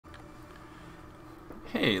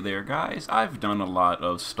Hey there guys, I've done a lot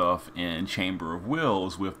of stuff in Chamber of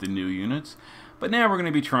Wills with the new units, but now we're going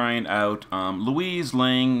to be trying out Louise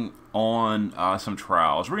Ling on some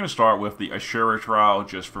trials. We're going to start with the Asura trial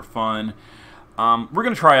just for fun. We're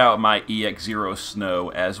going to try out my EX0 Snow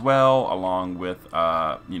as well, along with,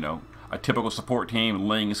 you know, a typical support team.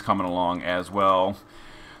 Ling is coming along as well.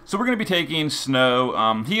 So we're going to be taking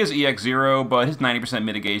Snow. He is EX0, but his 90%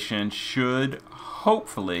 mitigation should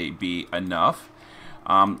hopefully be enough.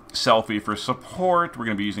 Selfie for support. We're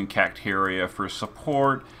going to be using Cacteria for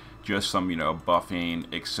support. Just some, you know,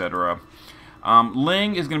 buffing, etc.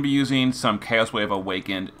 Ling is going to be using some Chaos Wave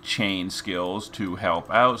Awakened chain skills to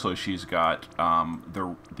help out. So she's got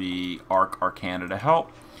the Arcana to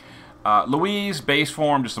help. Louise, base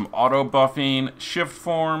form, just some auto buffing. Shift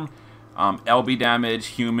form, LB damage,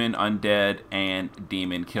 human, undead, and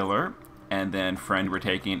demon killer. And then friend we're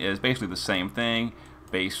taking is basically the same thing.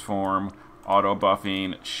 Base form, auto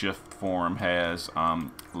buffing. Shift form has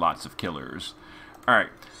lots of killers. Alright,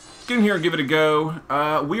 let's get in here and give it a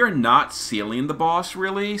go. We are not sealing the boss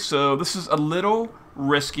really, so this is a little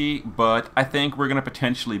risky, but I think we're going to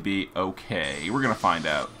potentially be okay. We're going to find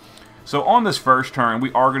out. So on this first turn,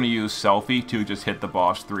 we are going to use Selfie to just hit the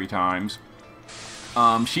boss 3 times.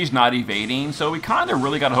 She's not evading, so we kind of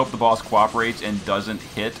really got to hope the boss cooperates and doesn't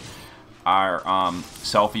hit our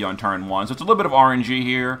Selfie on turn 1. So it's a little bit of RNG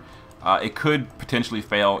here. It could potentially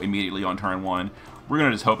fail immediately on turn 1. We're going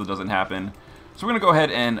to just hope it doesn't happen. So we're going to go ahead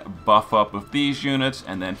and buff up with these units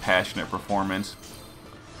and then Passionate Performance.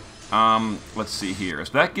 Let's see here.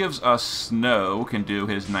 So that gives us Snow can do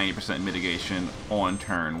his 90% mitigation on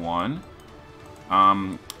turn 1.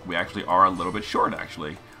 We actually are a little bit short,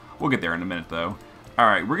 actually. We'll get there in a minute, though.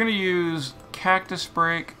 Alright, we're going to use Cactus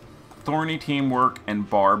Break, Thorny Teamwork, and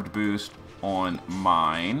Barbed Boost on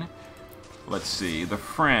mine. Let's see, the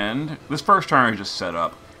friend, this first turn is just set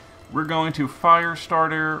up. We're going to Fire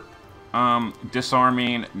Starter,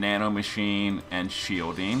 Disarming, Nano Machine, and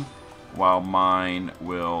Shielding, while mine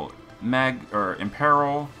will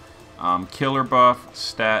Imperil, Killer Buff,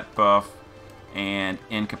 Stat Buff, and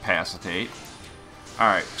Incapacitate.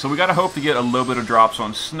 Alright, so we gotta hope to get a little bit of drops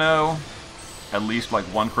on Snow, at least like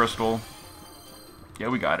 1 crystal. Yeah,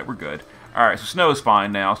 we got it, we're good. Alright, so Snow is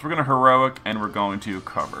fine now, so we're gonna Heroic, and we're going to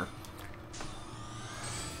cover.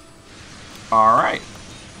 Alright.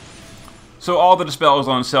 So all the dispels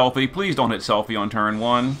on Selfie. Please don't hit Selfie on turn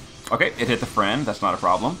 1. Okay, it hit the friend. That's not a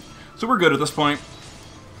problem. So we're good at this point.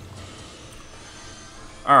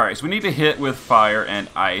 Alright, so we need to hit with Fire and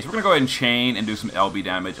Ice. We're going to go ahead and Chain and do some LB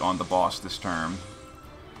damage on the boss this turn.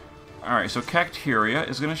 Alright, so Cacteria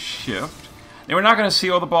is going to shift. Now we're not going to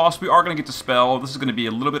seal the boss. We are going to get Dispel. This is going to be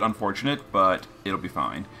a little bit unfortunate, but it'll be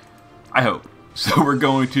fine. I hope. So we're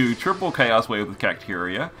going to triple Chaos Wave with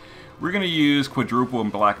Cacteria. We're going to use Quadruple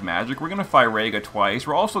and Black Magic. We're going to Firega twice.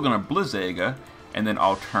 We're also going to Blizzaga and then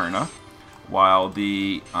Alterna, while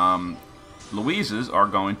the Louises are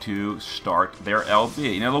going to start their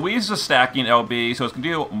LB. Now, Louise is stacking LB, so it's going to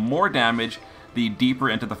deal more damage the deeper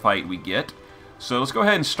into the fight we get. So let's go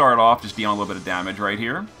ahead and start off just dealing a little bit of damage right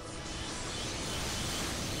here.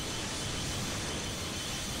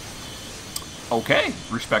 Okay,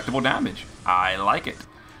 respectable damage. I like it.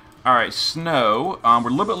 Alright, Snow, we're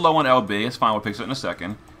a little bit low on LB, it's fine, we'll fix it in a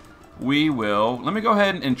second. We will, let me go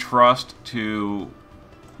ahead and entrust to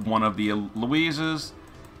one of the Louises.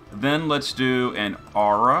 Then let's do an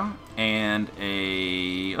Aura and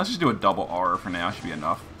let's just do a double Aura for now, should be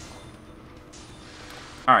enough.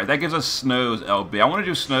 Alright, that gives us Snow's LB. I want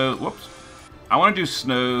to do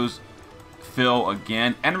Snow's fill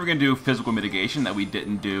again, and we're going to do Physical Mitigation that we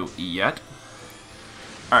didn't do yet.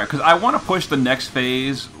 Alright, because I want to push the next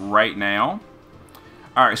phase right now.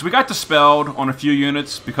 Alright, so we got Dispelled on a few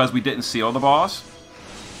units because we didn't seal the boss.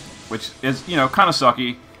 Which is, you know, kind of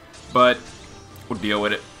sucky, but we'll deal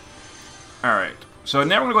with it. Alright, so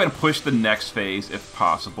now we're going to go ahead and push the next phase if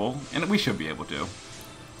possible, and we should be able to.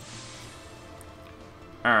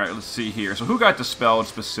 Alright, let's see here. So who got Dispelled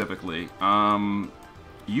specifically?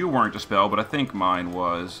 You weren't Dispelled, but I think mine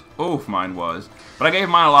was. Oof, mine was. But I gave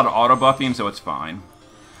mine a lot of auto buffing, so it's fine.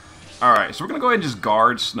 Alright, so we're going to go ahead and just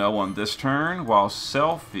guard Snow on this turn, while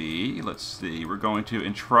Selfie, let's see, we're going to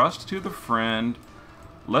entrust to the friend.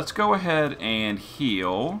 Let's go ahead and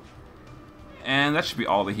heal. And that should be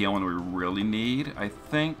all the healing we really need, I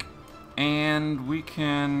think. And we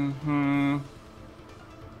can,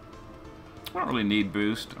 I don't really need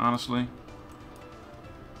boost, honestly.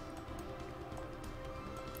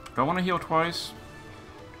 Do I want to heal twice?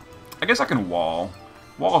 I guess I can wall.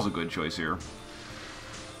 Wall's a good choice here.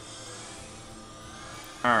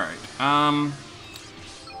 Alright,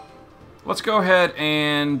 Let's go ahead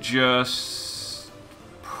and just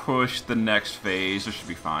push the next phase. This should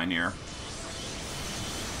be fine here.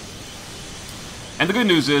 And the good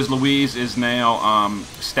news is Louise is now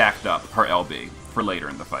stacked up her LB for later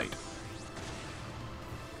in the fight.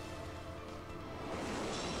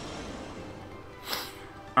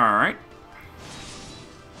 Alright.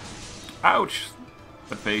 Ouch.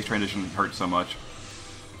 That phase transition hurt so much.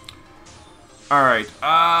 Alright.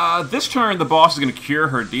 This turn the boss is going to cure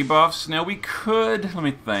her debuffs. Now we could... Let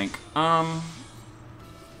me think.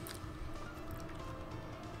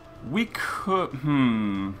 We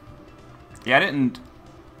could... Yeah, I didn't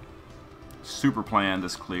super plan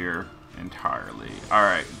this clear entirely.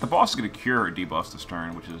 Alright. The boss is going to cure her debuffs this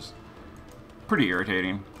turn, which is pretty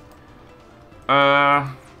irritating.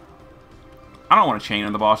 I don't want to chain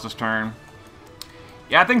on the boss this turn.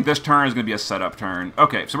 Yeah, I think this turn is going to be a setup turn.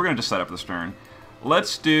 Okay, so we're going to just set up this turn.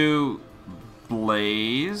 Let's do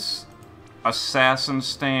Blaze, Assassin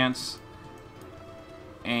Stance,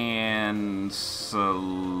 and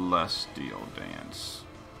Celestial Dance.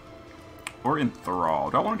 Or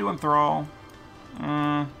Enthrall. Do I want to do Enthrall?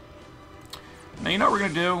 Now you know what we're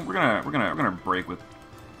gonna do? We're gonna break with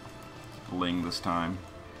Ling this time.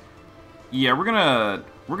 Yeah, we're gonna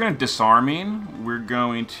disarming. We're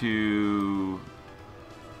going to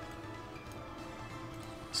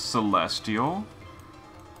Celestial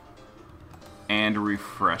and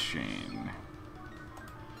refreshing.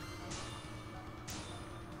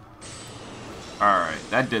 Alright,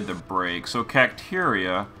 that did the break. So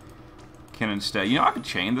Cacteria can instead... You know, I could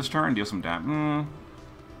chain this turn and deal some damage.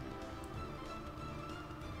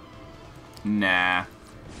 Nah.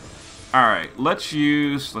 Alright, let's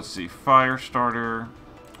use... Let's see, Firestarter.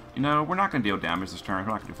 You know, we're not going to deal damage this turn.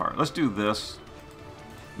 We're not going to do fire. Let's do this.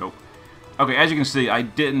 Nope. Okay, as you can see, I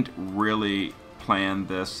didn't really plan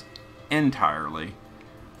this entirely.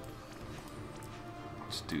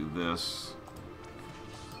 Let's do this.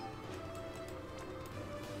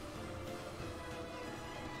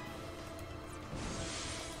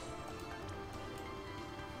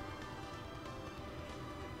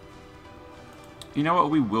 You know what?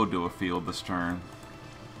 We will do a field this turn.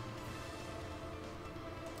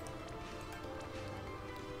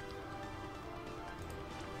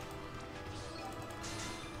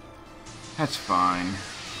 That's fine.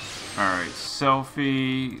 Alright,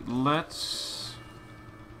 selfie. Let's...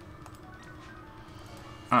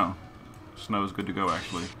 Oh. Snow is good to go,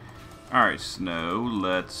 actually. Alright, Snow.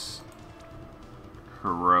 Let's...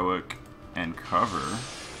 Heroic and cover.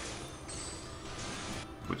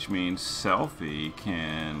 Which means selfie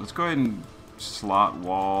can... Let's go ahead and slot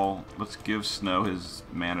wall. Let's give Snow his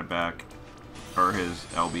mana back. Or his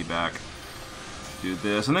LB back. Do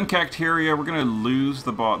this. And then Cacteria, we're going to lose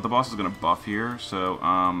the boss. The boss is going to buff here. So,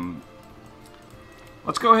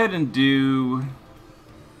 let's go ahead and do...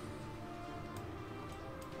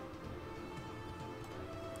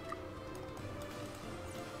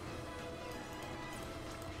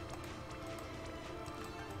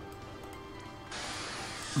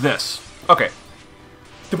 this. Okay.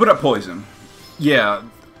 To put up poison. Yeah.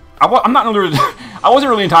 I'm not really... I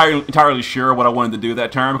wasn't really entirely sure what I wanted to do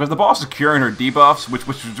that turn, because the boss is curing her debuffs, which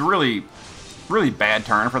was really, really bad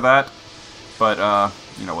turn for that. But,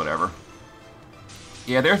 you know, whatever.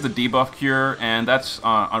 Yeah, there's the debuff cure, and that's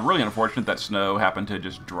really unfortunate that Snow happened to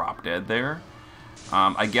just drop dead there.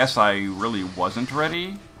 I guess I really wasn't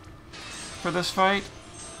ready for this fight.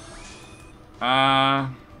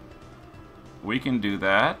 We can do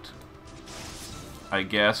that. I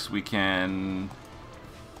guess we can...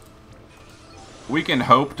 We can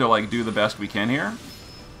hope to, like, do the best we can here.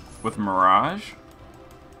 With Mirage.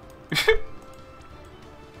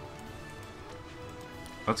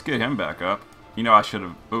 Let's get him back up. You know I should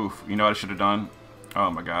have... Oof. You know what I should have done?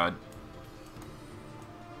 Oh my god.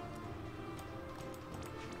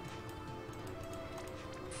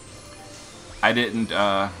 I didn't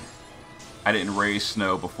raise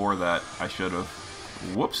Snow before that. I should have.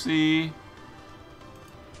 Whoopsie.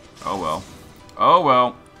 Oh well. Oh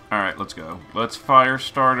well. Alright, let's go. Let's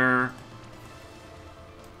Firestarter.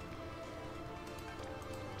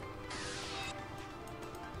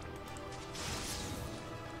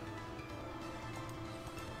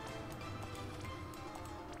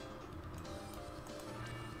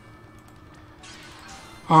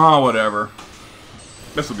 Oh, whatever.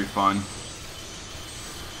 This will be fun.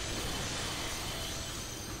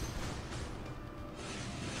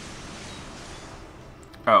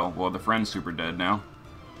 Oh, well, the friend's super dead now.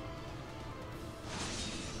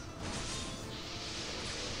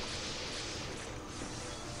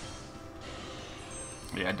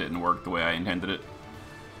 Yeah, it didn't work the way I intended it.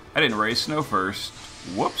 I didn't raise Snow first.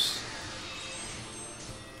 Whoops.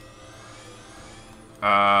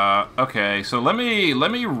 Okay, so let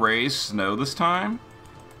me raise snow this time.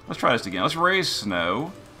 Let's try this again. Let's raise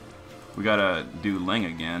snow. We gotta do Ling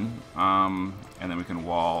again. And then we can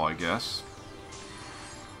wall, I guess.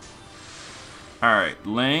 Alright,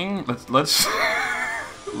 Ling, let's let's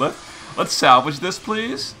salvage this,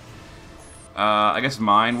 please. I guess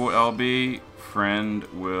mine will LB. Friend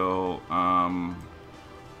will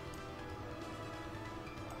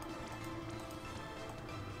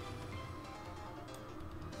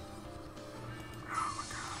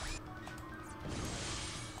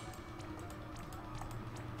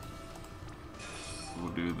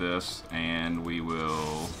we'll do this, and we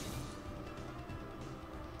will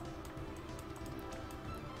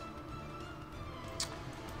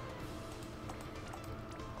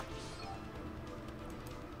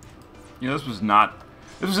you know, this was not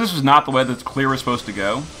the way that clear was supposed to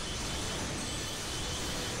go.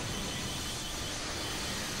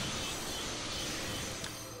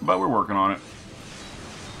 But we're working on it.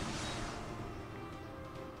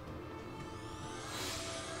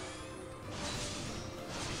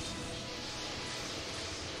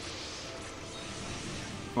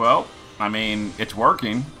 Well, I mean, it's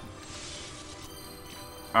working.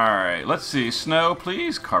 Alright, let's see. Snow,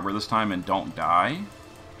 please cover this time and don't die.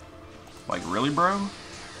 Like, really, bro?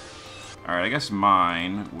 Alright, I guess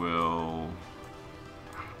mine will...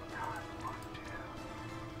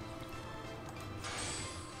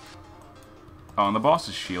 Oh, and the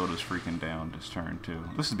boss's shield is freaking down this turn, too.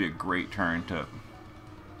 This would be a great turn to...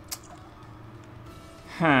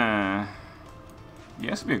 Huh...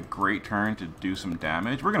 Yeah, this would be a great turn to do some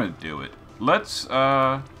damage. We're gonna do it. Let's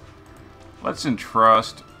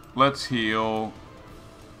entrust. Let's heal.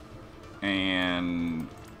 And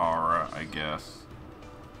Aura, I guess.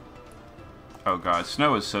 Oh god,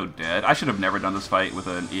 Snow is so dead. I should have never done this fight with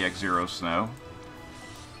an EX0 Snow.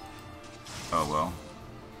 Oh well.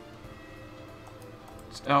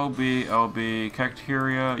 It's LB, LB.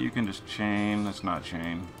 Cacteria, you can just chain. Let's not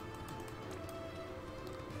chain.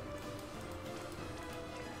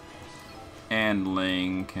 And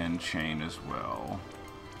Ling can chain as well.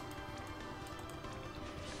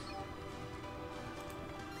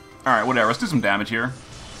 Alright, whatever. Let's do some damage here.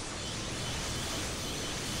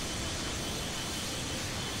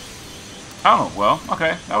 Oh, well,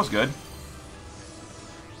 okay. That was good.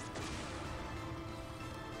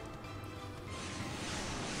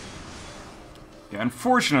 Yeah,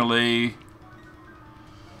 unfortunately...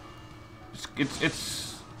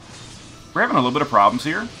 It's... We're having a little bit of problems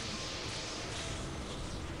here.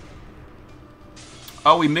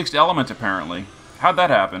 Oh, we mixed elements, apparently. How'd that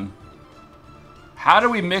happen? How do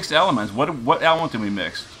we mix elements? What element did we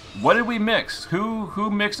mix? What did we mix? Who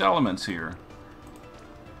mixed elements here?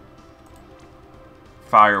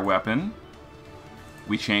 Fire weapon.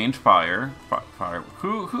 We changed fire. Fire.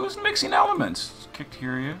 Who's mixing elements?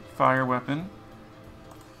 Cacteria. Fire weapon.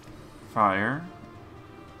 Fire.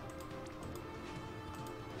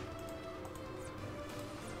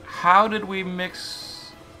 How did we mix...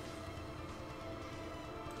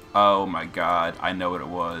 Oh my god, I know what it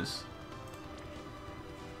was.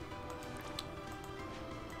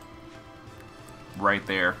 Right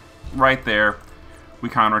there. Right there. We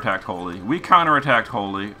counterattacked Holy. We counterattacked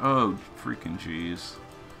Holy. Oh, freaking jeez.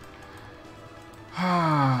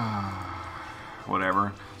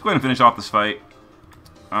 Whatever. Let's go ahead and finish off this fight.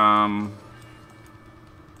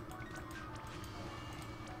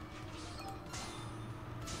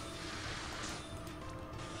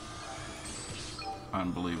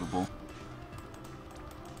 Unbelievable.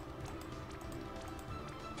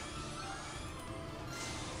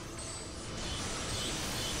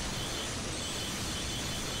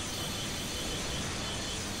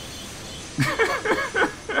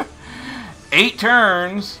 Eight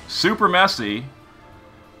turns, super messy.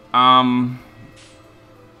 But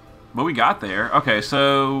we got there. Okay,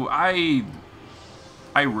 so I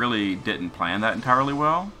really didn't plan that entirely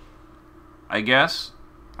well, I guess.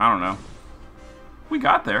 I don't know. We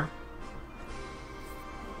got there.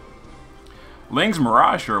 Ling's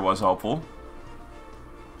Mirage sure was helpful,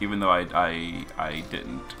 even though I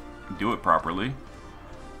didn't do it properly.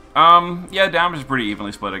 Yeah, damage is pretty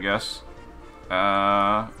evenly split, I guess.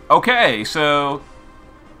 Okay, so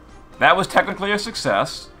that was technically a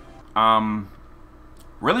success.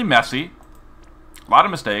 Really messy, a lot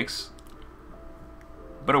of mistakes,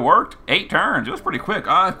 but it worked. 8 turns. It was pretty quick.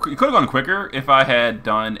 It could have gone quicker if I had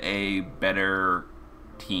done a better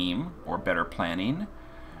team or better planning.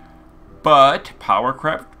 But power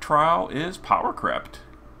crept trial is power crept.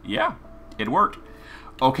 Yeah, it worked.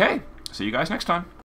 Okay, see you guys next time.